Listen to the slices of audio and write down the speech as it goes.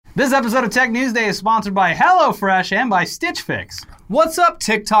This episode of Tech News Day is sponsored by HelloFresh and by Stitch Fix. What's up,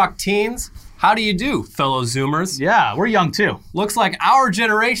 TikTok teens? How do you do, fellow Zoomers? Yeah, we're young too. Looks like our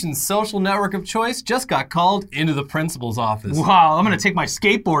generation's social network of choice just got called into the principal's office. Wow, I'm going to take my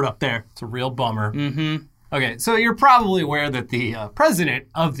skateboard up there. It's a real bummer. Okay, so you're probably aware that the President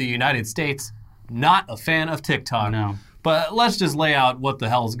of the United States, not a fan of TikTok. No. But let's just lay out what the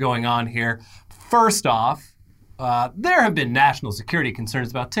hell's going on here. First off, there have been national security concerns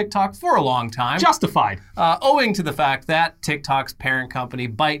about TikTok for a long time. Justified. Owing to the fact that TikTok's parent company,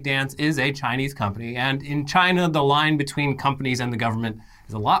 ByteDance, is a Chinese company. And in China, the line between companies and the government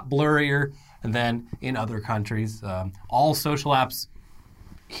is a lot blurrier than in other countries. All social apps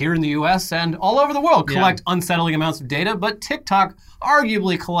here in the US and all over the world collect unsettling amounts of data, but TikTok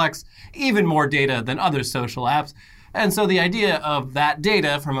arguably collects even more data than other social apps. And so the idea of that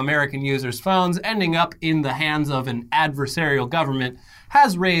data from American users' phones ending up in the hands of an adversarial government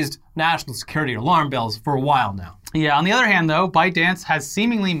has raised national security alarm bells for a while now. Yeah, on the other hand, though, ByteDance has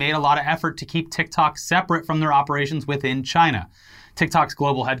seemingly made a lot of effort to keep TikTok separate from their operations within China. TikTok's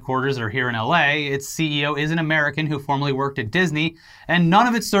global headquarters are here in LA. Its CEO is an American who formerly worked at Disney, and none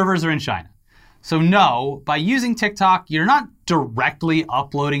of its servers are in China. So no, by using TikTok, you're not directly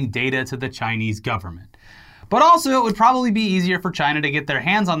uploading data to the Chinese government. But also, it would probably be easier for China to get their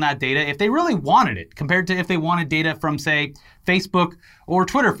hands on that data if they really wanted it, compared to if they wanted data from, say, Facebook or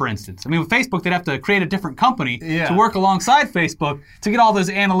Twitter, for instance. I mean, with Facebook, they'd have to create a different company to work alongside Facebook to get all those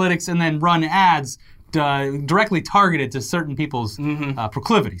analytics and then run ads directly targeted to certain people's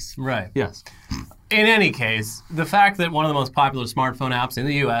proclivities. Right. Yes. In any case, the fact that one of the most popular smartphone apps in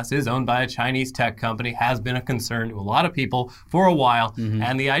the US is owned by a Chinese tech company has been a concern to a lot of people for a while,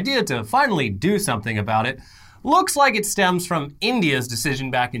 and the idea to finally do something about it looks like it stems from India's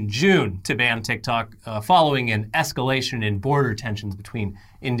decision back in June to ban TikTok following an escalation in border tensions between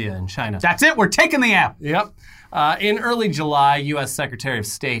India and China. That's it, we're taking the app. Yep. In early July, U.S. Secretary of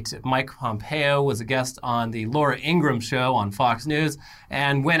State Mike Pompeo was a guest on the Laura Ingraham show on Fox News,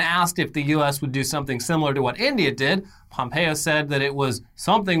 and when asked if the U.S. would do something similar to what India did, Pompeo said that it was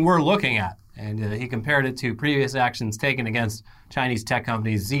something we're looking at, and he compared it to previous actions taken against Chinese tech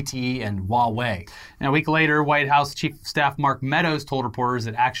companies ZTE and Huawei. And a week later, White House Chief of Staff Mark Meadows told reporters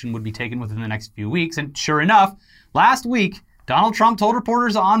that action would be taken within the next few weeks, and sure enough, last week, Donald Trump told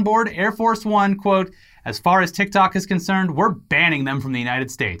reporters on board Air Force One, quote, "As far as TikTok is concerned, we're banning them from the United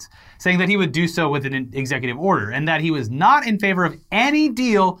States," saying that he would do so with an executive order and that he was not in favor of any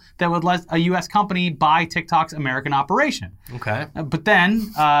deal that would let a U.S. company buy TikTok's American operation. Okay. But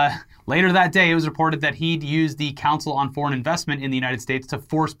then, later that day, it was reported that he'd used the Council on Foreign Investment in the United States to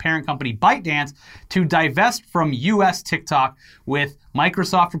force parent company ByteDance to divest from U.S. TikTok, with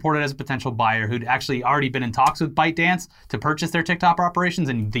Microsoft reported as a potential buyer who'd actually already been in talks with ByteDance to purchase their TikTok operations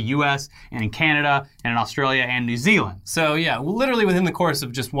in the U.S. and in Canada and in Australia and New Zealand. So yeah, literally within the course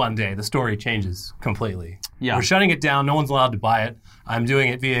of just one day, the story changes completely. Yeah. We're shutting it down. No one's allowed to buy it. I'm doing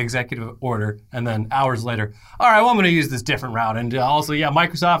it via executive order. And then hours later, all right, well, I'm going to use this different route. And also, yeah,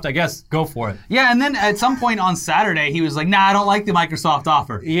 Microsoft, I guess, go for it. Yeah, and then at some point on Saturday, he was like, nah, I don't like the Microsoft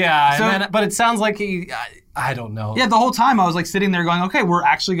offer. Yeah, so, but it sounds like I don't know. Yeah, the whole time I was like sitting there going, okay, we're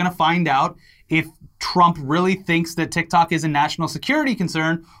actually going to find out if Trump really thinks that TikTok is a national security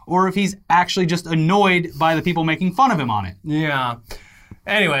concern or if he's actually just annoyed by the people making fun of him on it. Yeah.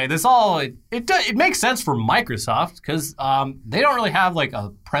 Anyway, this all, it makes sense for Microsoft because they don't really have like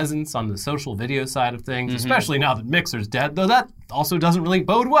a presence on the social video side of things, especially now that Mixer's dead, though that also doesn't really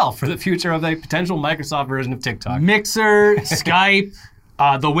bode well for the future of a potential Microsoft version of TikTok. Mixer, Skype,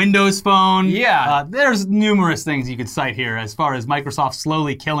 the Windows Phone. Yeah. There's numerous things you could cite here as far as Microsoft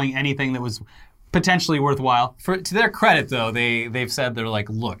slowly killing anything that was potentially worthwhile. To their credit, though, they've said, they're like,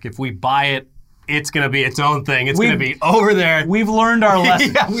 look, if we buy it, it's going to be its own thing. It's going to be over there. We've learned our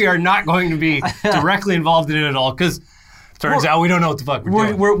lesson. Yeah, we are not going to be directly involved in it at all because turns out we don't know what the fuck we're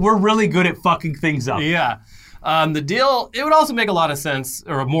doing. We're really good at fucking things up. Yeah. The deal, it would also make a lot of sense,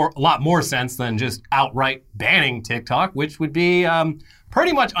 or a lot more sense than just outright banning TikTok, which would be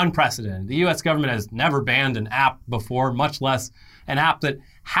pretty much unprecedented. The U.S. government has never banned an app before, much less an app that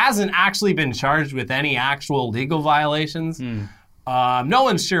hasn't actually been charged with any actual legal violations. No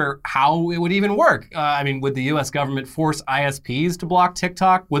one's sure how it would even work. I mean, would the U.S. government force ISPs to block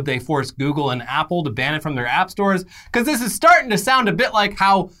TikTok? Would they force Google and Apple to ban it from their app stores? Because this is starting to sound a bit like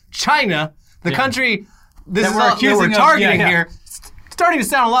how China, the country we're targeting here, starting to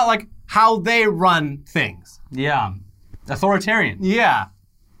sound a lot like how they run things. Yeah. Authoritarian. Yeah.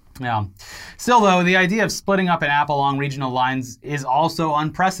 Yeah. Still, though, the idea of splitting up an app along regional lines is also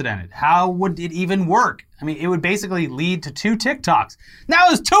unprecedented. How would it even work? I mean, it would basically lead to 2 TikToks. Now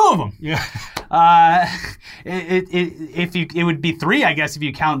there's 2 of them. Yeah. It would be 3, I guess, if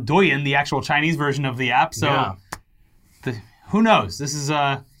you count Douyin, the actual Chinese version of the app. So, yeah. Who knows? This is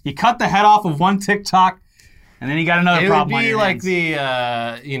you cut the head off of one TikTok, and then you got another problem on your hands. It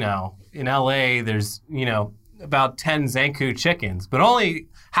would be like in LA, there's about 10 Zankou chickens, but only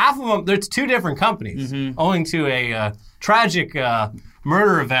half of them. There's 2 different companies, owing to a tragic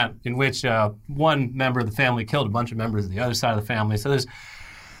murder event in which one member of the family killed a bunch of members of the other side of the family. So there's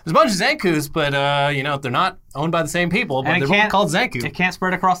a bunch of Zankous, but they're not owned by the same people, but they're both called Zankou. It can't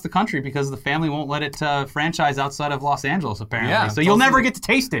spread across the country because the family won't let it franchise outside of Los Angeles, apparently. Yeah, so you'll never get to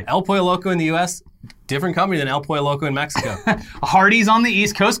taste it. El Pollo Loco in the U.S., different company than El Pollo Loco in Mexico. Hardee's on the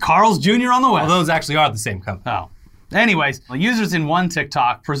East Coast, Carl's Jr. on the West. Well, those actually are the same company. Oh. Anyways, users in one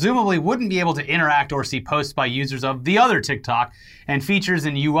TikTok presumably wouldn't be able to interact or see posts by users of the other TikTok, and features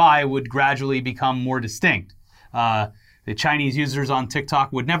in UI would gradually become more distinct. The Chinese users on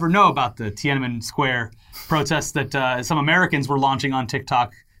TikTok would never know about the Tiananmen Square protests that some Americans were launching on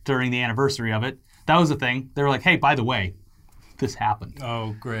TikTok during the anniversary of it. That was a thing. They were like, hey, by the way, this happened.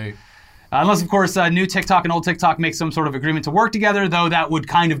 Oh, great. Unless, of course, new TikTok and old TikTok make some sort of agreement to work together, though that would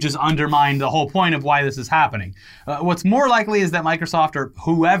kind of just undermine the whole point of why this is happening. What's more likely is that Microsoft or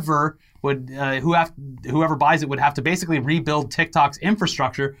whoever buys it would have to basically rebuild TikTok's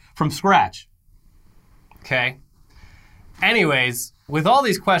infrastructure from scratch. Okay. Anyways, with all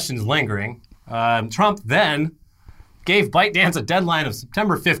these questions lingering, Trump then gave ByteDance a deadline of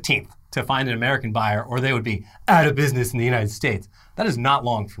September 15th to find an American buyer, or they would be out of business in the United States. That is not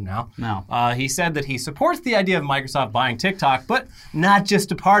long from now. No. He said that he supports the idea of Microsoft buying TikTok, but not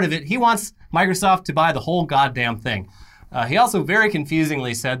just a part of it. He wants Microsoft to buy the whole goddamn thing. He also very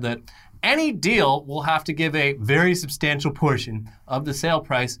confusingly said that any deal will have to give a very substantial portion of the sale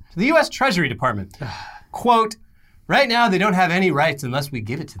price to the U.S. Treasury Department. Quote, right now they don't have any rights unless we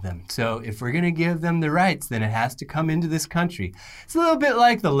give it to them. So if we're going to give them the rights, then it has to come into this country. It's a little bit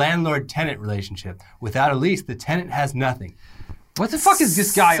like the landlord-tenant relationship. Without a lease, the tenant has nothing. What the fuck is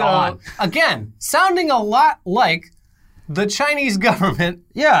this guy on? Again, sounding a lot like the Chinese government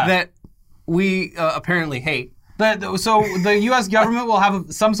that we apparently hate. So the U.S. government will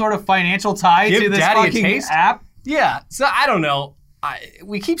have some sort of financial tie to this fucking app? Yeah. So I don't know.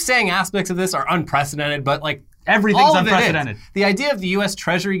 We keep saying aspects of this are unprecedented, but like everything's unprecedented. The idea of the U.S.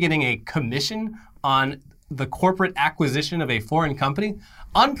 Treasury getting a commission on the corporate acquisition of a foreign company,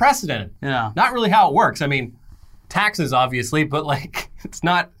 unprecedented. Yeah. Not really how it works. I mean, taxes, obviously, but like,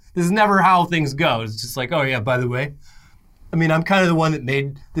 this is never how things go. It's just like, oh yeah, by the way, I mean, I'm kind of the one that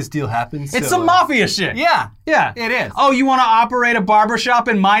made this deal happen. It's some mafia shit. Yeah. Yeah. It is. Oh, you want to operate a barbershop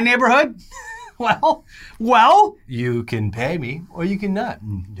in my neighborhood? Well. You can pay me, or you can not.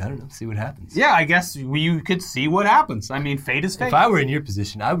 I don't know, see what happens. Yeah, I guess you could see what happens. I mean, fate is fate. If I were in your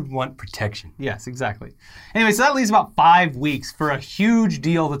position, I would want protection. Yes, exactly. Anyway, so that leaves about 5 weeks for a huge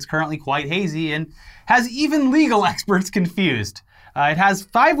deal that's currently quite hazy and has even legal experts confused. It has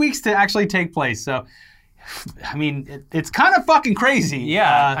 5 weeks to actually take place, so, I mean, it's kind of fucking crazy.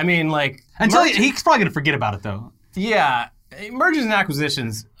 Yeah, I mean, like... Until he's probably going to forget about it, though. Yeah, mergers and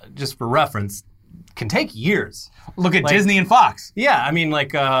acquisitions, just for reference, can take years. Look at Disney and Fox. Yeah, I mean,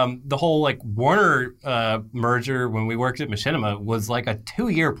 like, the whole, like, Warner merger when we worked at Machinima was, like, a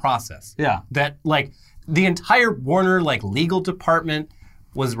 2-year process. Yeah. That, like, the entire Warner, like, legal department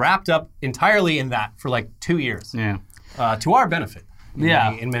was wrapped up entirely in that for like 2 years. Yeah. To our benefit.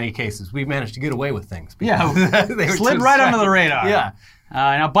 In many cases. We managed to get away with things. Yeah. They slid right under the radar. Yeah.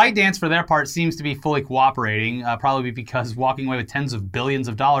 Now, ByteDance, for their part, seems to be fully cooperating, probably because walking away with tens of billions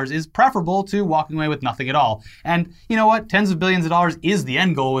of dollars is preferable to walking away with nothing at all. And you know what? Tens of billions of dollars is the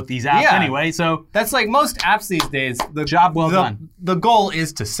end goal with these apps anyway, so... That's like most apps these days. The job well done. The goal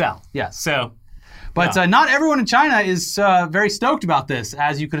is to sell. Yes. So... But not everyone in China is very stoked about this,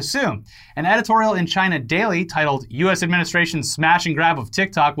 as you could assume. An editorial in China Daily titled, U.S. Administration's Smash and Grab of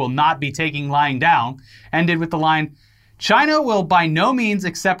TikTok will not be taking lying down, ended with the line, China will by no means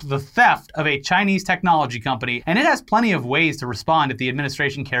accept the theft of a Chinese technology company, and it has plenty of ways to respond if the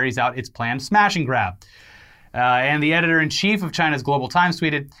administration carries out its planned smash and grab. And the editor-in-chief of China's Global Times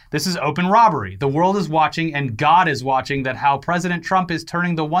tweeted, this is open robbery. The world is watching and God is watching that how President Trump is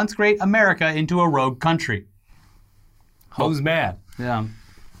turning the once great America into a rogue country. Who's mad? Yeah.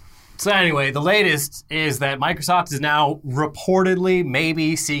 So anyway, the latest is that Microsoft is now reportedly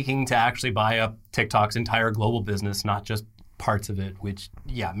maybe seeking to actually buy up TikTok's entire global business, not just parts of it, which,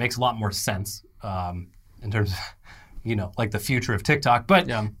 yeah, makes a lot more sense in terms of like the future of TikTok, but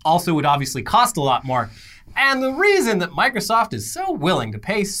also would obviously cost a lot more. And the reason that Microsoft is so willing to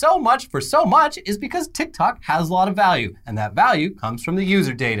pay so much for so much is because TikTok has a lot of value, and that value comes from the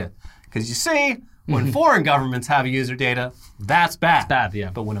user data. Because you see, when foreign governments have user data, that's bad. It's bad,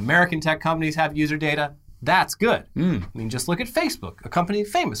 yeah. But when American tech companies have user data, that's good. I mean, just look at Facebook, a company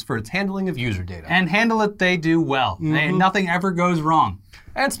famous for its handling of user data. And handle it, they do well. Nothing ever goes wrong.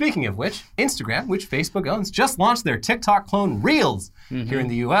 And speaking of which, Instagram, which Facebook owns, just launched their TikTok clone Reels here in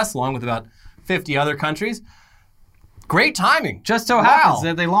the US, along with about 50 other countries. Great timing. Just so happens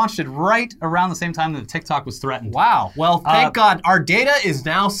that they launched it right around the same time that TikTok was threatened. Wow. Well, thank God, our data is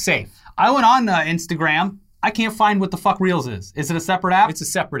now safe. I went on Instagram. I can't find what the fuck Reels is. Is it a separate app? It's a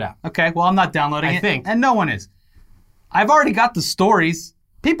separate app. Okay, well, I'm not downloading it. I think. And no one is. I've already got the stories.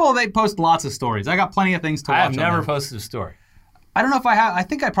 People, they post lots of stories. I got plenty of things to watch. I have never posted a story. I don't know if I have. I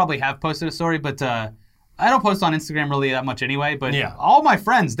think I probably have posted a story, but I don't post on Instagram really that much anyway. But all my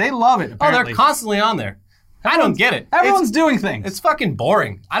friends, they love it, apparently. Oh, they're constantly on there. I don't get it. Everyone's doing things. It's fucking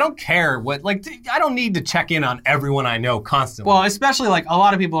boring. I don't care what, I don't need to check in on everyone I know constantly. Well, especially a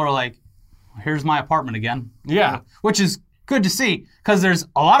lot of people are like, here's my apartment again. Yeah. Which is good to see, because there's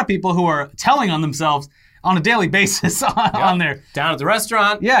a lot of people who are telling on themselves on a daily basis on there. Down at the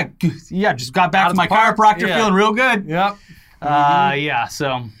restaurant. Yeah, just got back from my chiropractor feeling real good. Yep. Yeah,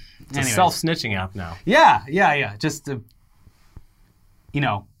 so it's a self-snitching app now. Yeah. Just, in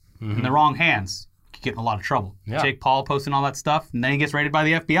the wrong hands, you could get in a lot of trouble. Yeah. Jake Paul posting all that stuff, and then he gets raided by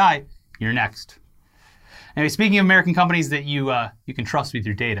the FBI. You're next. Anyway, speaking of American companies that you can trust with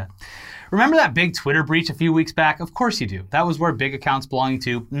your data, remember that big Twitter breach a few weeks back? Of course you do. That was where big accounts belonging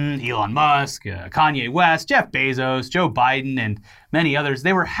to Elon Musk, Kanye West, Jeff Bezos, Joe Biden, and many others,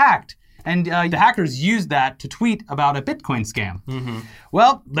 they were hacked. And the hackers used that to tweet about a Bitcoin scam.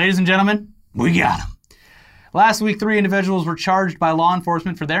 Well, ladies and gentlemen, we got them. Last week, 3 individuals were charged by law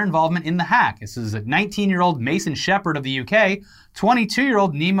enforcement for their involvement in the hack. This is a 19-year-old Mason Shepard of the UK,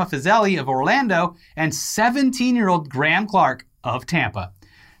 22-year-old Nima Fazeli of Orlando, and 17-year-old Graham Clark of Tampa.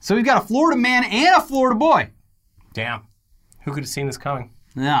 So we've got a Florida man and a Florida boy. Damn. Who could have seen this coming?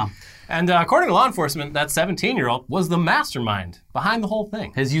 Yeah. And according to law enforcement, that 17-year-old was the mastermind behind the whole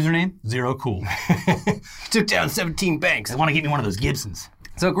thing. His username? Zero Cool. Took down 17 banks. They want to get me one of those Gibsons.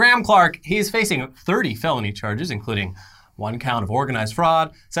 So Graham Clark, he's facing 30 felony charges, including 1 count of organized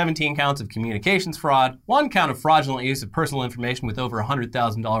fraud, 17 counts of communications fraud, 1 count of fraudulent use of personal information with over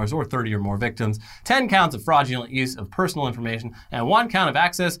 $100,000 or 30 or more victims, 10 counts of fraudulent use of personal information, and 1 count of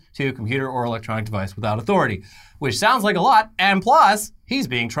access to a computer or electronic device without authority, which sounds like a lot, and plus, he's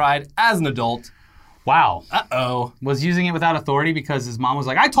being tried as an adult. Wow. Uh-oh. Was using it without authority because his mom was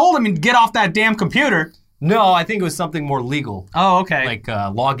like, I told him to get off that damn computer. No, I think it was something more legal. Oh, okay. Like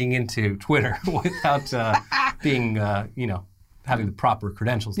logging into Twitter without being, having the proper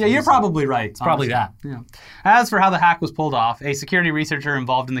credentials. Yeah, you're probably right. It's probably that. Yeah. As for how the hack was pulled off, a security researcher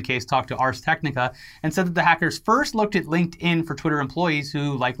involved in the case talked to Ars Technica and said that the hackers first looked at LinkedIn for Twitter employees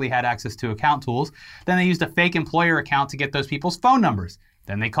who likely had access to account tools. Then they used a fake employer account to get those people's phone numbers.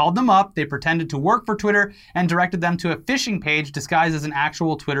 Then they called them up, they pretended to work for Twitter, and directed them to a phishing page disguised as an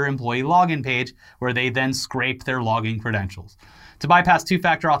actual Twitter employee login page, where they then scraped their login credentials. To bypass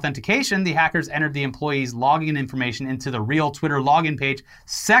two-factor authentication, the hackers entered the employee's login information into the real Twitter login page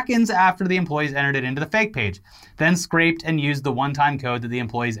seconds after the employees entered it into the fake page, then scraped and used the one-time code that the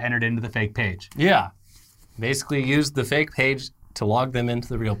employees entered into the fake page. Yeah. Basically used the fake page to log them into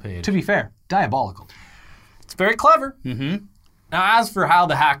the real page. To be fair, diabolical. It's very clever. Mm-hmm. Now, as for how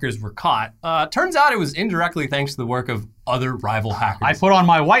the hackers were caught, turns out it was indirectly thanks to the work of other rival hackers. I put on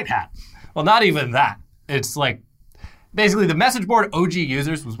my white hat. Well, not even that. It's like, basically the message board OG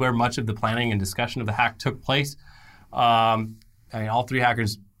users was where much of the planning and discussion of the hack took place. All 3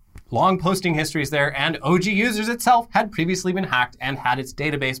 hackers' long posting histories there, and OG users itself had previously been hacked and had its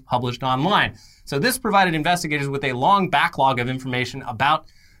database published online. So this provided investigators with a long backlog of information about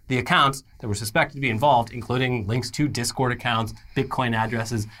the accounts that were suspected to be involved, including links to Discord accounts, Bitcoin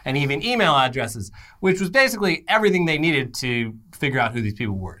addresses, and even email addresses, which was basically everything they needed to figure out who these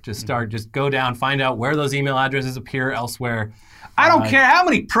people were. Just go down, find out where those email addresses appear elsewhere. I don't care how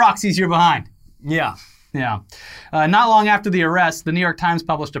many proxies you're behind. Yeah. Yeah. Not long after the arrest, the New York Times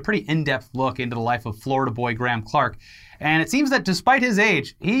published a pretty in-depth look into the life of Florida boy Graham Clark. And it seems that despite his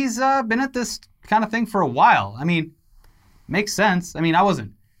age, he's been at this kind of thing for a while. I mean, makes sense. I mean, I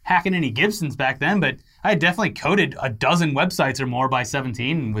wasn't hacking any Gibsons back then, but I had definitely coded a dozen websites or more by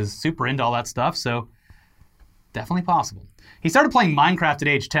 17 and was super into all that stuff, so definitely possible. He started playing Minecraft at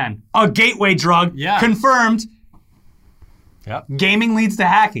age 10. A gateway drug. Yeah. Confirmed. Yep. Gaming leads to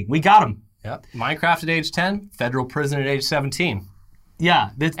hacking. We got him. Yep. Minecraft at age 10, federal prison at age 17.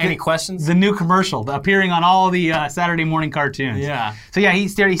 Yeah. Any questions? The new commercial appearing on all the Saturday morning cartoons. Yeah. So yeah, he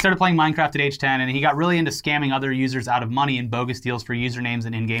started playing Minecraft at age 10, and he got really into scamming other users out of money in bogus deals for usernames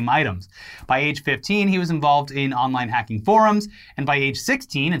and in-game items. By age 15, he was involved in online hacking forums, and by age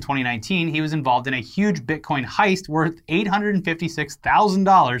 16, in 2019, he was involved in a huge Bitcoin heist worth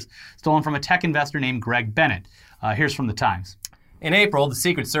 $856,000 stolen from a tech investor named Greg Bennett. Here's from the Times. In April, the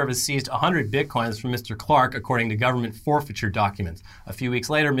Secret Service seized 100 bitcoins from Mr. Clark, according to government forfeiture documents. A few weeks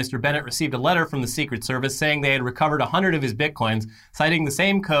later, Mr. Bennett received a letter from the Secret Service saying they had recovered 100 of his bitcoins, citing the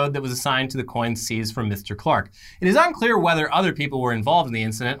same code that was assigned to the coins seized from Mr. Clark. It is unclear whether other people were involved in the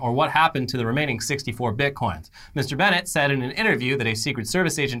incident or what happened to the remaining 64 bitcoins. Mr. Bennett said in an interview that a Secret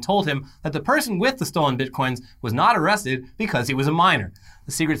Service agent told him that the person with the stolen bitcoins was not arrested because he was a minor.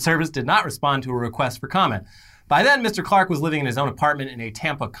 The Secret Service did not respond to a request for comment. By then, Mr. Clark was living in his own apartment in a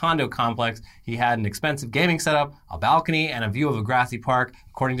Tampa condo complex. He had an expensive gaming setup, a balcony, and a view of a grassy park,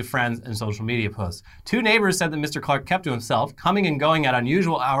 according to friends and social media posts. Two neighbors said that Mr. Clark kept to himself, coming and going at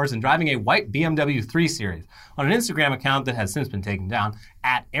unusual hours and driving a white BMW 3 Series. On an Instagram account that has since been taken down,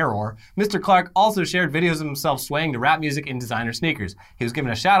 @Error, Mr. Clark also shared videos of himself swaying to rap music in designer sneakers. He was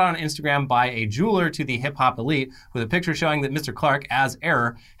given a shout out on Instagram by a jeweler to the hip-hop elite with a picture showing that Mr. Clark, as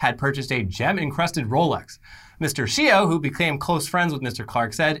Error, had purchased a gem-encrusted Rolex. Mr. Shio, who became close friends with Mr.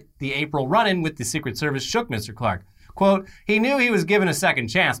 Clark, said the April run-in with the Secret Service shook Mr. Clark. Quote, he knew he was given a second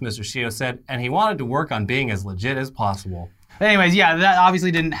chance, Mr. Shio said, and he wanted to work on being as legit as possible. Anyways, yeah, that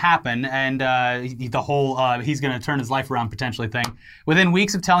obviously didn't happen, and the whole he's going to turn his life around potentially thing. Within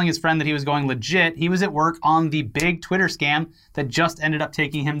weeks of telling his friend that he was going legit, he was at work on the big Twitter scam that just ended up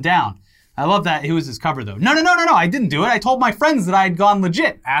taking him down. I love that. Who was his cover, though? No, I didn't do it. I told my friends that I had gone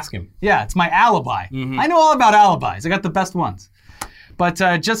legit. Ask him. Yeah, it's my alibi. I know all about alibis. I got the best ones. But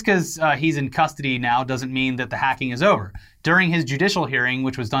just because he's in custody now doesn't mean that the hacking is over. During his judicial hearing,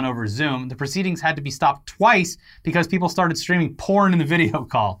 which was done over Zoom, the proceedings had to be stopped twice because people started streaming porn in the video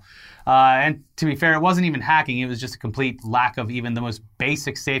call. And to be fair, it wasn't even hacking. It was just a complete lack of even the most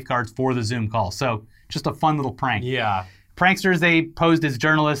basic safeguards for the Zoom call. So just a fun little prank. Yeah. Pranksters, they posed as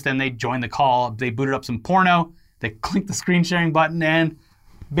journalists and they joined the call. They booted up some porno. They clicked the screen sharing button and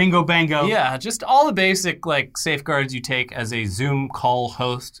bingo bango. Yeah, just all the basic safeguards you take as a Zoom call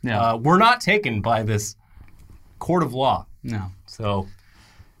host were not taken by this court of law. No. So,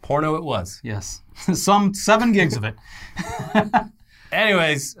 porno it was. Yes. Some 7 gigs of it.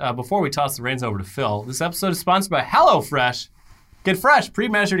 Anyways, before we toss the reins over to Phil, this episode is sponsored by HelloFresh. Get fresh,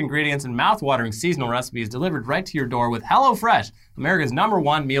 pre-measured ingredients and mouth-watering seasonal recipes delivered right to your door with HelloFresh, America's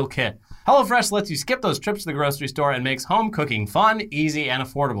 #1 meal kit. HelloFresh lets you skip those trips to the grocery store and makes home cooking fun, easy, and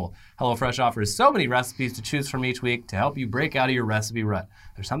affordable. HelloFresh offers so many recipes to choose from each week to help you break out of your recipe rut.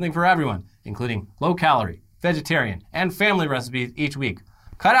 There's something for everyone, including low-calorie, vegetarian, and family recipes each week.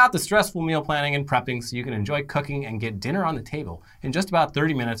 Cut out the stressful meal planning and prepping so you can enjoy cooking and get dinner on the table in just about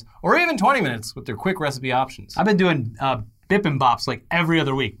 30 minutes or even 20 minutes with their quick recipe options. I've been doing Bippimbops like every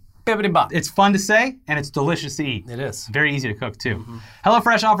other week. Bippity-bop. It's fun to say, and it's delicious to eat. It is. Very easy to cook, too.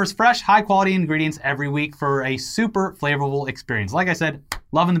 HelloFresh offers fresh, high-quality ingredients every week for a super flavorful experience. Like I said,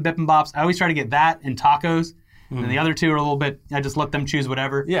 loving the Bippimbops. I always try to get that and tacos. And the other two are a little bit, I just let them choose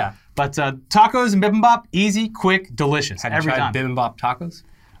whatever. Yeah. But tacos and Bibimbap, easy, quick, delicious. Have you tried Bibimbap tacos?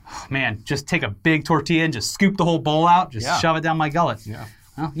 Oh, man, just take a big tortilla and just scoop the whole bowl out, just shove it down my gullet. Yeah.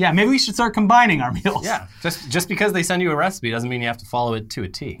 Well, yeah, maybe we should start combining our meals. Yeah, just because they send you a recipe doesn't mean you have to follow it to a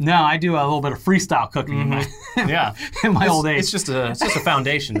T. No, I do a little bit of freestyle cooking in my old age. It's just a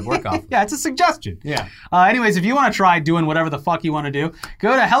foundation to work off of. Yeah, it's a suggestion. Yeah. Anyways, if you want to try doing whatever the fuck you want to do,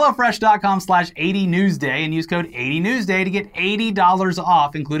 go to HelloFresh.com/80newsday and use code 80newsday to get $80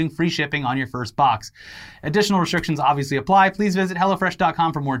 off, including free shipping on your first box. Additional restrictions obviously apply. Please visit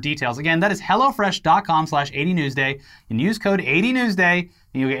HelloFresh.com for more details. Again, that is HelloFresh.com/80newsday and use code 80newsday.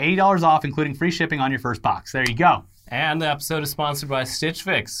 And you'll get $80 off, including free shipping on your first box. There you go. And the episode is sponsored by Stitch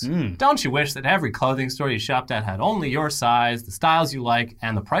Fix. Don't you wish that every clothing store you shopped at had only your size, the styles you like,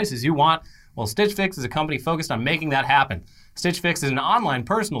 and the prices you want? Well, Stitch Fix is a company focused on making that happen. Stitch Fix is an online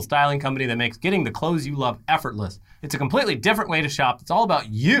personal styling company that makes getting the clothes you love effortless. It's a completely different way to shop. It's all about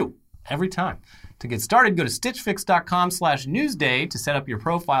you every time. To get started, go to stitchfix.com/newsday to set up your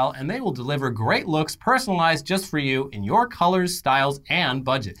profile, and they will deliver great looks personalized just for you in your colors, styles, and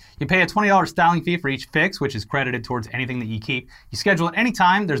budget. You pay a $20 styling fee for each fix, which is credited towards anything that you keep. You schedule at any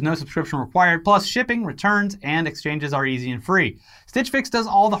time. There's no subscription required. Plus, shipping, returns, and exchanges are easy and free. Stitch Fix does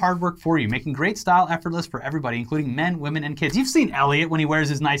all the hard work for you, making great style effortless for everybody, including men, women, and kids. You've seen Elliot when he wears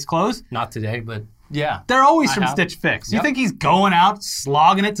his nice clothes. Not today, but Yeah. They're always I from have. Stitch Fix. You Yep. think he's going out,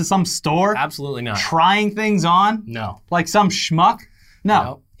 slogging it to some store, Absolutely not. trying things on? No. Like some schmuck? No.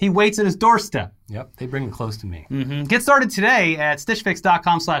 Nope. He waits at his doorstep. Yep. They bring me close to me. Get started today at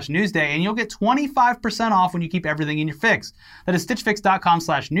stitchfix.com/newsday and you'll get 25% off when you keep everything in your fix. That is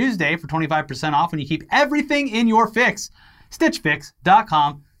stitchfix.com/newsday for 25% off when you keep everything in your fix.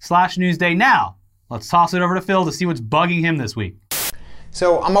 stitchfix.com/newsday. Now, let's toss it over to Phil to see what's bugging him this week.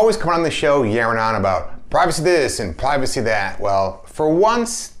 So I'm always coming on the show yammering on about privacy this and privacy that. Well, for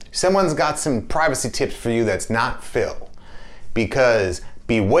once, someone's got some privacy tips for you that's not Phil. Because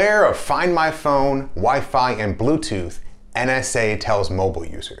beware of Find My Phone, Wi-Fi, and Bluetooth, NSA tells mobile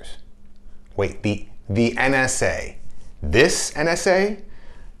users. Wait, the NSA. This NSA?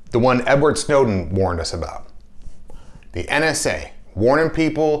 The one Edward Snowden warned us about. The NSA warning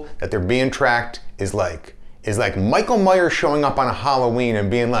people that they're being tracked is like Michael Myers showing up on a Halloween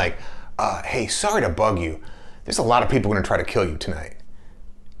and being like, hey, sorry to bug you. There's a lot of people going to try to kill you tonight.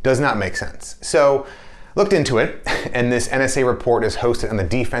 Does not make sense. So, looked into it, and this NSA report is hosted on the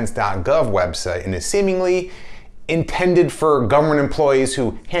defense.gov website and is seemingly intended for government employees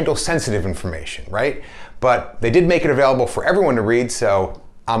who handle sensitive information, right? But they did make it available for everyone to read, so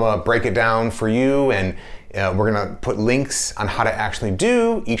I'm gonna break it down for you, and we're gonna put links on how to actually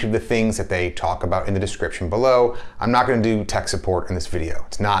do each of the things that they talk about in the description below. I'm not gonna do tech support in this video.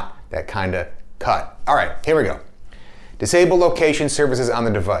 It's not that kind of cut. All right, here we go. Disable location services on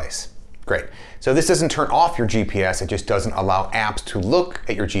the device. Great. So this doesn't turn off your GPS, it just doesn't allow apps to look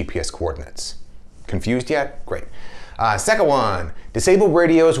at your GPS coordinates. Confused yet? Great. Second one, disable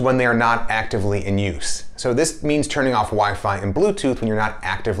radios when they are not actively in use. So this means turning off Wi-Fi and Bluetooth when you're not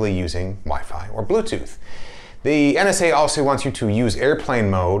actively using Wi-Fi or Bluetooth. The NSA also wants you to use airplane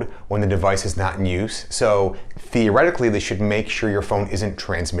mode when the device is not in use. So theoretically, they should make sure your phone isn't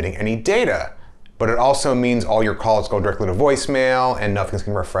transmitting any data. But it also means all your calls go directly to voicemail and nothing's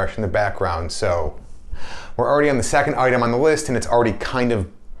going to refresh in the background. So we're already on the second item on the list, and it's already kind of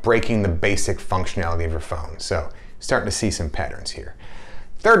breaking the basic functionality of your phone. So starting to see some patterns here.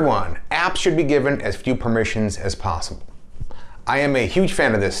 Third one, apps should be given as few permissions as possible. I am a huge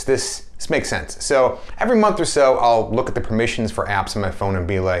fan of this. This makes sense. So every month or so, I'll look at the permissions for apps on my phone and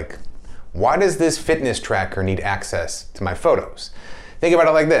be like, why does this fitness tracker need access to my photos? Think about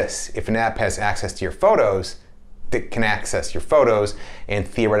it like this. If an app has access to your photos, it can access your photos and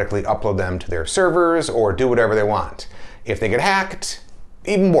theoretically upload them to their servers or do whatever they want. If they get hacked,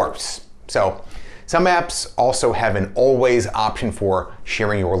 even worse. So some apps also have an always option for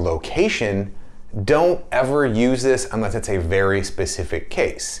sharing your location. Don't ever use this unless it's a very specific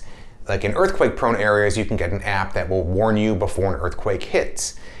case. Like in earthquake-prone areas, you can get an app that will warn you before an earthquake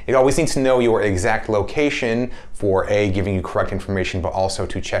hits. It always needs to know your exact location for A, giving you correct information, but also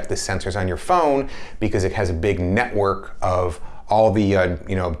to check the sensors on your phone because it has a big network of all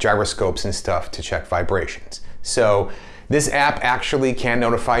the gyroscopes and stuff to check vibrations. So this app actually can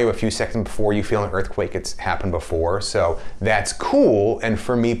notify you a few seconds before you feel an earthquake. It's happened before, so that's cool. And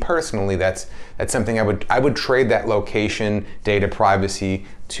for me personally, that's something I would trade that location, data privacy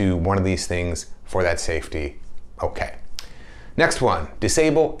to one of these things for that safety. Okay. Next one,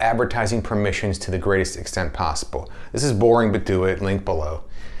 disable advertising permissions to the greatest extent possible. This is boring, but do it, link below.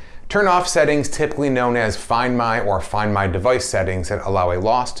 Turn off settings typically known as Find My or Find My Device settings that allow a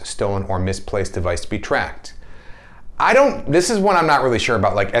lost, stolen, or misplaced device to be tracked. This is one I'm not really sure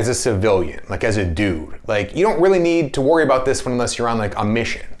about, like as a civilian, like as a dude. Like you don't really need to worry about this one unless you're on like a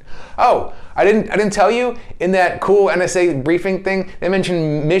mission. Oh, I didn't tell you in that cool NSA briefing thing, they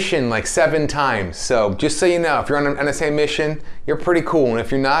mentioned mission like 7 times. So just so you know, if you're on an NSA mission, you're pretty cool. And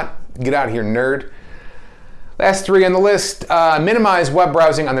if you're not, get out of here, nerd. Last 3 on the list, minimize web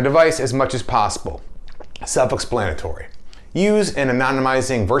browsing on the device as much as possible. Self-explanatory. Use an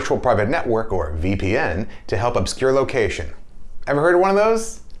anonymizing virtual private network, or VPN, to help obscure location. Ever heard of one of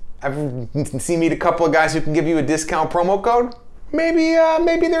those? I've seen meet a couple of guys who can give you a discount promo code. Maybe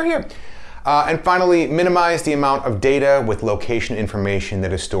they're here. And finally, minimize the amount of data with location information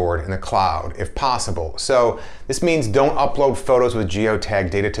that is stored in the cloud, if possible. So this means don't upload photos with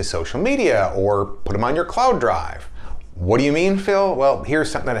geotag data to social media or put them on your cloud drive. What do you mean, Phil? Well, here's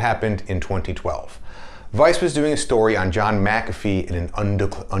something that happened in 2012. Vice was doing a story on John McAfee in an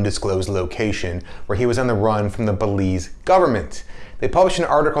undisclosed location where he was on the run from the Belize government. They published an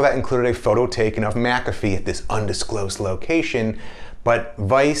article that included a photo taken of McAfee at this undisclosed location, but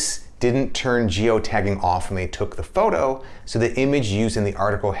Vice didn't turn geotagging off when they took the photo, so the image used in the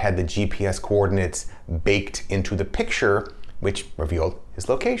article had the GPS coordinates baked into the picture, which revealed his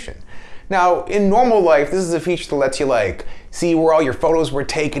location. Now, in normal life, this is a feature that lets you like see where all your photos were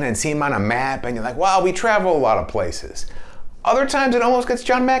taken and see them on a map, and you're like, wow, we travel a lot of places. Other times it almost gets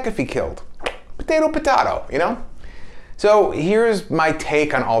John McAfee killed. Potato, potato, you know? So here's my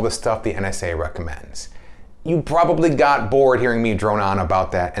take on all the stuff the NSA recommends. You probably got bored hearing me drone on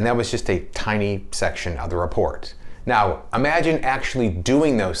about that, and that was just a tiny section of the report. Now, imagine actually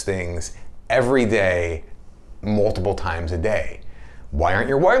doing those things every day, multiple times a day. Why aren't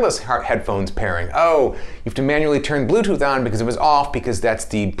your wireless headphones pairing? Oh, you have to manually turn Bluetooth on because it was off, because that's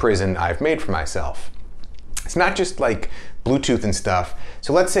the prison I've made for myself. It's not just like Bluetooth and stuff.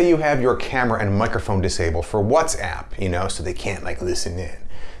 So let's say you have your camera and microphone disabled for WhatsApp, you know, so they can't like listen in.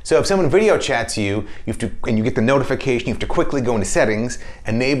 So if someone video chats you, and you get the notification, you have to quickly go into settings,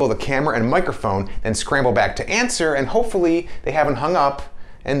 enable the camera and microphone, then scramble back to answer, and hopefully they haven't hung up.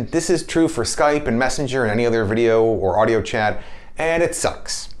 And this is true for Skype and Messenger and any other video or audio chat, and it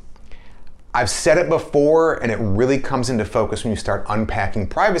sucks. I've said it before, and it really comes into focus when you start unpacking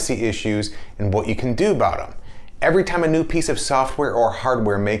privacy issues and what you can do about them. Every time a new piece of software or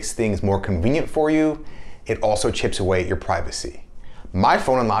hardware makes things more convenient for you, it also chips away at your privacy. My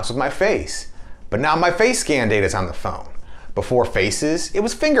phone unlocks with my face, but now my face scan data is on the phone. Before faces, it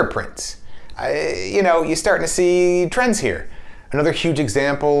was fingerprints. You're starting to see trends here. Another huge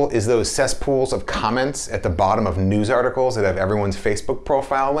example is those cesspools of comments at the bottom of news articles that have everyone's Facebook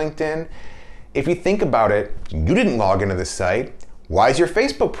profile linked in. If you think about it, you didn't log into this site. Why is your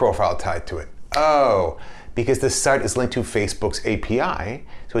Facebook profile tied to it? Oh, because the site is linked to Facebook's API,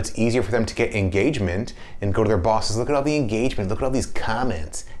 so it's easier for them to get engagement and go to their bosses, look at all the engagement, look at all these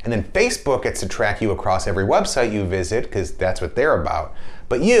comments. And then Facebook gets to track you across every website you visit, because that's what they're about.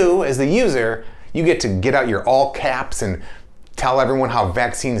 But you, as the user, you get to get out your all caps and tell everyone how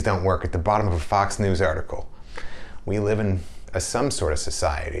vaccines don't work at the bottom of a Fox News article. We live in some sort of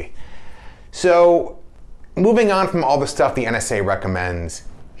society. So, moving on from all the stuff the NSA recommends,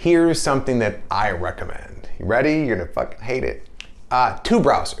 here's something that I recommend. You ready? You're gonna fucking hate it. 2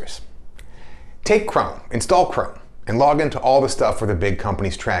 browsers. Take Chrome, install Chrome, and log into all the stuff where the big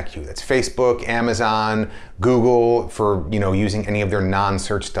companies track you. That's Facebook, Amazon, Google, for using any of their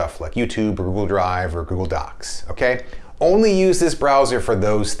non-search stuff like YouTube or Google Drive or Google Docs, okay? Only use this browser for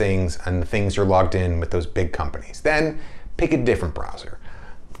those things and the things you're logged in with those big companies. Then pick a different browser.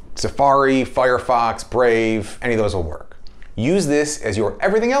 Safari, Firefox, Brave, any of those will work. Use this as your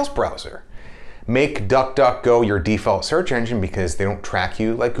everything else browser. Make DuckDuckGo your default search engine because they don't track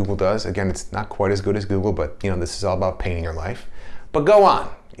you like Google does. Again, it's not quite as good as Google, but this is all about pain in your life. But go on,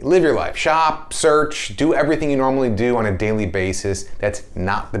 live your life. Shop, search, do everything you normally do on a daily basis. That's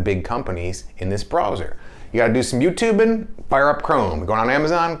not the big companies in this browser. You gotta do some YouTubing, fire up Chrome. Going on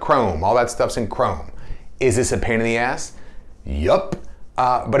Amazon, Chrome. All that stuff's in Chrome. Is this a pain in the ass? Yup.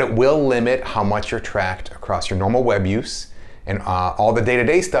 But it will limit how much you're tracked across your normal web use. And all the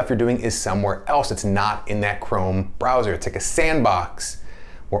day-to-day stuff you're doing is somewhere else. It's not in that Chrome browser. It's like a sandbox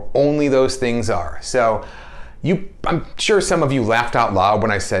where only those things are. So I'm sure some of you laughed out loud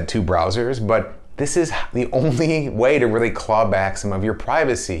when I said 2 browsers, but this is the only way to really claw back some of your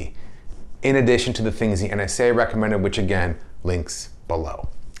privacy, in addition to the things the NSA recommended, which again, links below.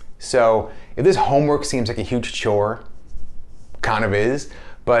 So if this homework seems like a huge chore, kind of is,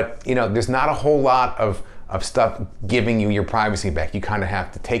 but there's not a whole lot of stuff giving you your privacy back. You kind of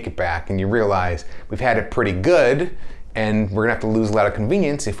have to take it back, and you realize we've had it pretty good, and we're gonna have to lose a lot of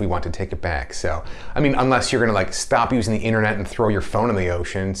convenience if we want to take it back. So, unless you're gonna like stop using the internet and throw your phone in the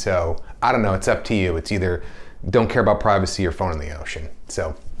ocean. So, I don't know, it's up to you. It's either don't care about privacy or phone in the ocean.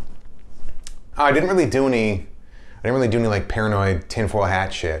 So, I didn't really do any like paranoid tinfoil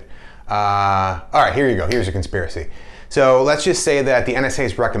hat shit. All right, here you go. Here's your conspiracy. So let's just say that the NSA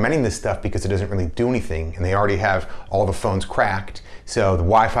is recommending this stuff because it doesn't really do anything, and they already have all the phones cracked. So the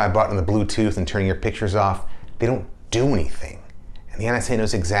Wi-Fi button, the Bluetooth, and turning your pictures off, they don't do anything. And the NSA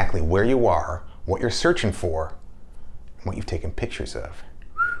knows exactly where you are, what you're searching for, and what you've taken pictures of.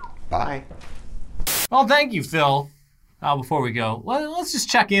 Bye. Well, thank you, Phil. Before we go, let's just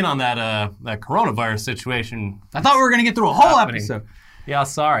check in on that coronavirus situation. I thought we were going to get through a whole episode. Yeah,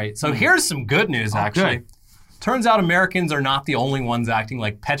 sorry. So here's some good news, actually. Good. Turns out Americans are not the only ones acting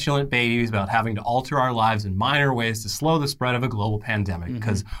like petulant babies about having to alter our lives in minor ways to slow the spread of a global pandemic.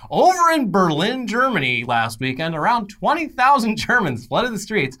 Because over in Berlin, Germany last weekend, around 20,000 Germans flooded the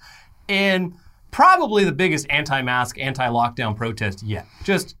streets in probably the biggest anti-mask, anti-lockdown protest yet.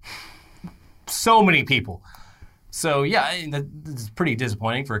 Just so many people. So yeah, this is pretty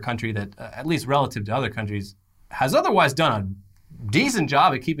disappointing for a country that, at least relative to other countries, has otherwise done a decent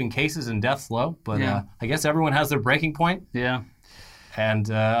job at keeping cases and deaths low, but I guess everyone has their breaking point. Yeah. And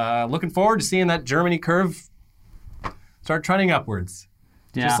looking forward to seeing that Germany curve start trending upwards,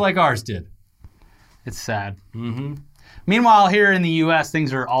 just like ours did. It's sad. Mm-hmm. Meanwhile, here in the U.S.,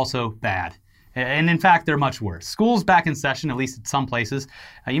 things are also bad. And in fact, they're much worse. School's back in session, at least at some places.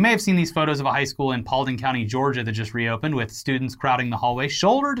 You may have seen these photos of a high school in Paulding County, Georgia that just reopened with students crowding the hallway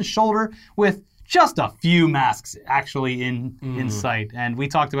shoulder to shoulder with just a few masks actually in sight. And we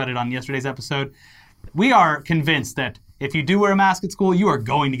talked about it on yesterday's episode. We are convinced that if you do wear a mask at school, you are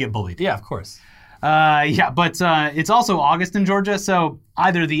going to get bullied. Yeah, of course. But it's also August in Georgia, so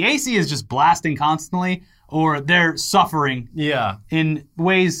either the AC is just blasting constantly or they're suffering in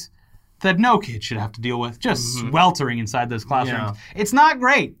ways that no kid should have to deal with, just sweltering inside those classrooms. Yeah. It's not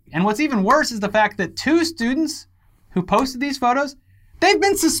great. And what's even worse is the fact that 2 students who posted these photos, they've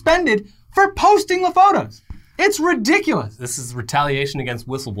been suspended for posting the photos. It's ridiculous. This is retaliation against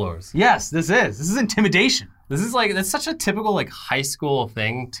whistleblowers. Yes, this is. This is intimidation. This is that's such a typical high school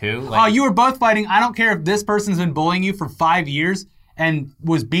thing too. You were both fighting. I don't care if this person's been bullying you for 5 years and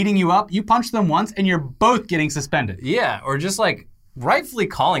was beating you up. You punched them once and you're both getting suspended. Yeah, or just rightfully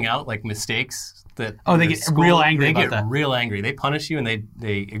calling out mistakes that they get real angry about that. They get real angry. They punish you and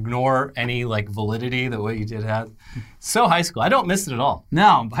they ignore any validity that what you did have. So high school. I don't miss it at all.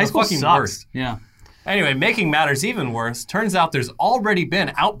 No, high school fucking sucks. Worst. Yeah. Anyway, making matters even worse, turns out there's already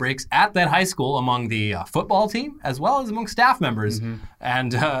been outbreaks at that high school among the football team as well as among staff members. Mm-hmm.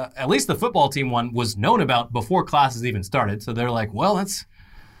 And at least the football team one was known about before classes even started. So they're like, well, that's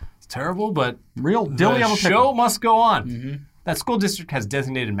terrible, but the show must go on. Mm-hmm. That school district has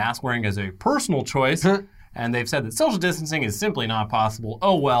designated mask wearing as a personal choice. And they've said that social distancing is simply not possible.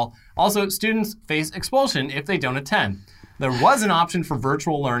 Oh well. Also, students face expulsion if they don't attend. There was an option for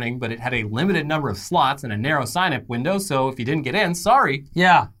virtual learning, but it had a limited number of slots and a narrow sign-up window, so if you didn't get in, sorry.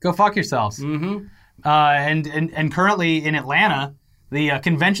 Yeah, go fuck yourselves. Mm-hmm. And currently in Atlanta, the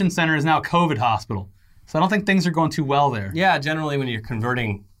convention center is now a COVID hospital. So I don't think things are going too well there. Yeah, generally when you're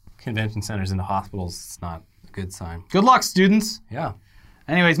converting convention centers into hospitals, it's not a good sign. Good luck, students. Yeah.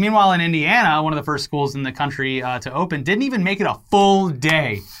 Anyways, meanwhile in Indiana, one of the first schools in the country to open, didn't even make it a full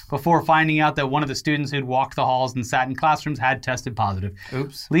day before finding out that one of the students who'd walked the halls and sat in classrooms had tested positive.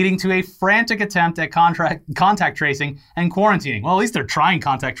 Oops. Leading to a frantic attempt at contact tracing and quarantining. Well, at least they're trying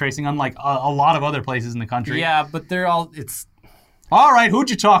contact tracing, unlike a lot of other places in the country. Yeah, but it's... All right, who'd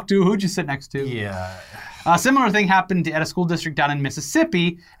you talk to? Who'd you sit next to? Yeah. A similar thing happened at a school district down in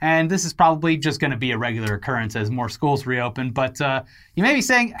Mississippi, and this is probably just going to be a regular occurrence as more schools reopen. But you may be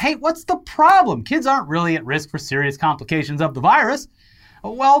saying, hey, what's the problem? Kids aren't really at risk for serious complications of the virus.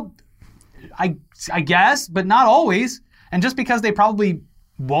 Well, I guess, but not always. And just because they probably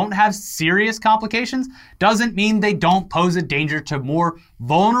won't have serious complications doesn't mean they don't pose a danger to more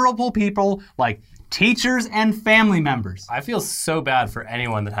vulnerable people like teachers and family members. I feel so bad for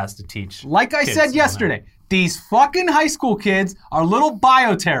anyone that has to teach. Like I said yesterday, these fucking high school kids are little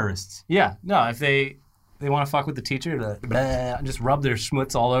bioterrorists. Yeah, no, if they want to fuck with the teacher, just rub their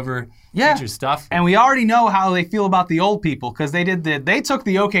schmutz all over teacher's stuff. And we already know how they feel about the old people because they took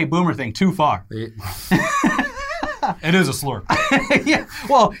the OK Boomer thing too far. It is a slur.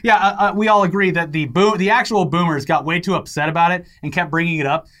 We all agree that the actual boomers got way too upset about it and kept bringing it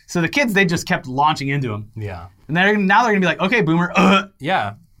up. So the kids, they just kept launching into them. Yeah. And now they're going to be like, okay, boomer,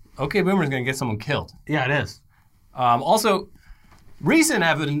 Yeah. Okay, boomer is going to get someone killed. Yeah, it is. Also, recent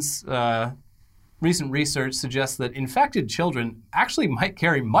evidence, recent research suggests that infected children actually might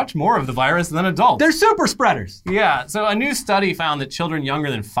carry much more of the virus than adults. They're super spreaders. Yeah. So a new study found that children younger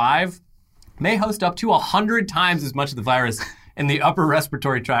than 5 may host up to 100 times as much of the virus in the upper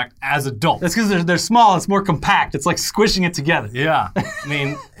respiratory tract as adults. That's because they're small. It's more compact. It's like squishing it together. Yeah. I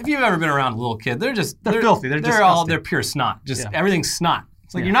mean, if you've ever been around a little kid, they're filthy. They're pure snot. Everything's snot.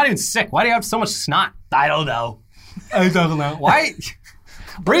 It's like, you're not even sick. Why do you have so much snot? I don't know. Why?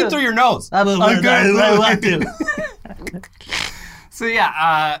 Breathe through your nose. I like to. So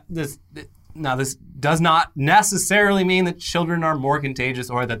yeah, this does not necessarily mean that children are more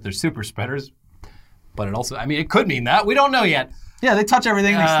contagious or that they're super spreaders, but it could mean that. We don't know yet. Yeah, they touch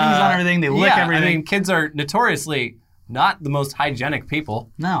everything, they sneeze on everything, they lick everything. I mean, kids are notoriously not the most hygienic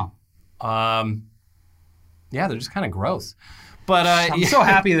people. No. Yeah, they're just kind of gross. But I'm so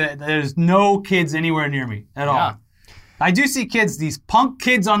happy that there's no kids anywhere near me at all. I do see kids, these punk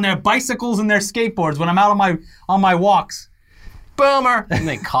kids on their bicycles and their skateboards when I'm out on my walks. Boomer! And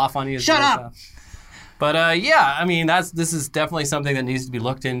they cough on you. Shut up! But I mean, this is definitely something that needs to be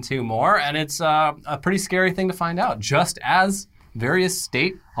looked into more, and it's a pretty scary thing to find out. Just as various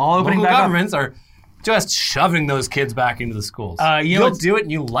state local governments are Just shoving those kids back into the schools. You'll do it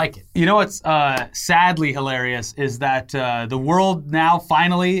and you like it. You know what's sadly hilarious is that the world now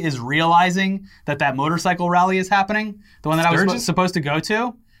finally is realizing that motorcycle rally is happening. The one that I was supposed to go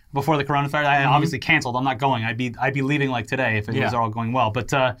to before the coronavirus. I obviously canceled. I'm not going. I'd be leaving like today if it was all going well.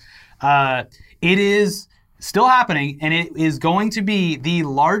 But it is still happening, and it is going to be the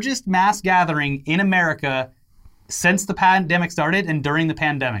largest mass gathering in America since the pandemic started and during the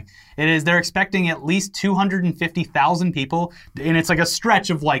pandemic. They're expecting at least 250,000 people, and it's like a stretch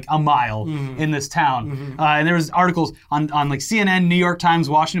of like a mile in this town. And there was articles on like CNN, New York Times,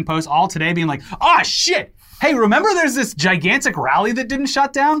 Washington Post, all today being like, oh shit, hey, remember there's this gigantic rally that didn't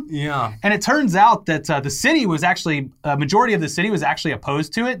shut down? Yeah. And it turns out that the city was actually, a majority of the city was actually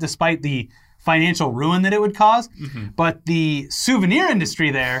opposed to it, despite the financial ruin that it would cause. But the souvenir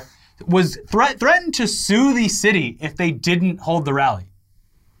industry there was threatened to sue the city if they didn't hold the rally.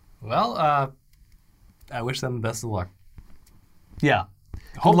 Well, I wish them the best of luck. Yeah.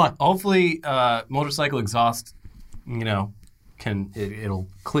 Good luck. Hopefully, motorcycle exhaust, it'll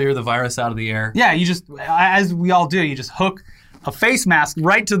clear the virus out of the air. Yeah, you just, as we all do, you just hook a face mask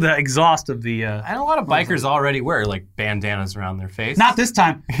right to the exhaust of the... And a lot of bikers already wear like bandanas around their face. Not this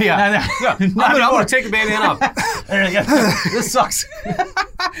time. Yeah. I'm going to take a bandana off. This sucks.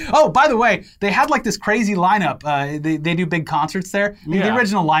 Oh, by the way, they had like this crazy lineup. They do big concerts there. The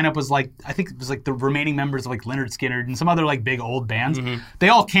original lineup was like, I think it was like the remaining members of like Lynyrd Skynyrd and some other like big old bands. They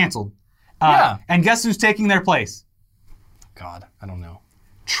all canceled. And guess who's taking their place? God, I don't know.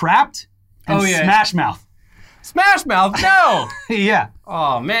 Trapped and Smash Mouth. Smash Mouth? No! Yeah.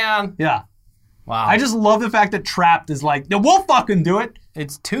 Oh, man. Yeah. Wow. I just love the fact that Trapped is like, we'll fucking do it.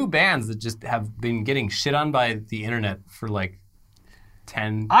 It's two bands that just have been getting shit on by the internet for like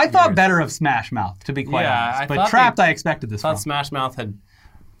 10 I thought years. better of Smash Mouth, to be quite honest. But Trapped, I expected this I from. thought Smash Mouth had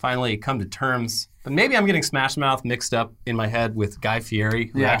finally come to terms. But maybe I'm getting Smash Mouth mixed up in my head with Guy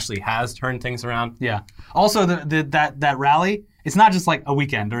Fieri, who actually has turned things around. Yeah. Also, that rally, it's not just like a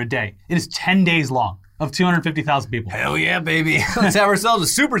weekend or a day. It is 10 days long. Of 250,000 people. Hell yeah, baby. Let's have ourselves a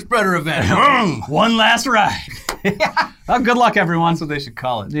super spreader event. One last ride. Well, good luck, everyone. That's what they should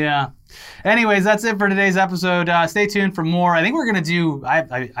call it. Yeah. Anyways, that's it for today's episode. Stay tuned for more. I think we're going to do,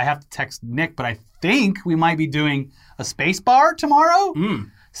 I have to text Nick, but I think we might be doing a space bar tomorrow.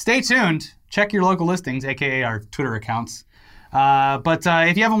 Stay tuned. Check your local listings, a.k.a. our Twitter accounts. But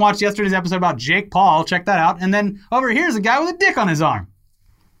if you haven't watched yesterday's episode about Jake Paul, check that out. And then over here's a guy with a dick on his arm.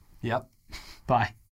 Yep. Bye.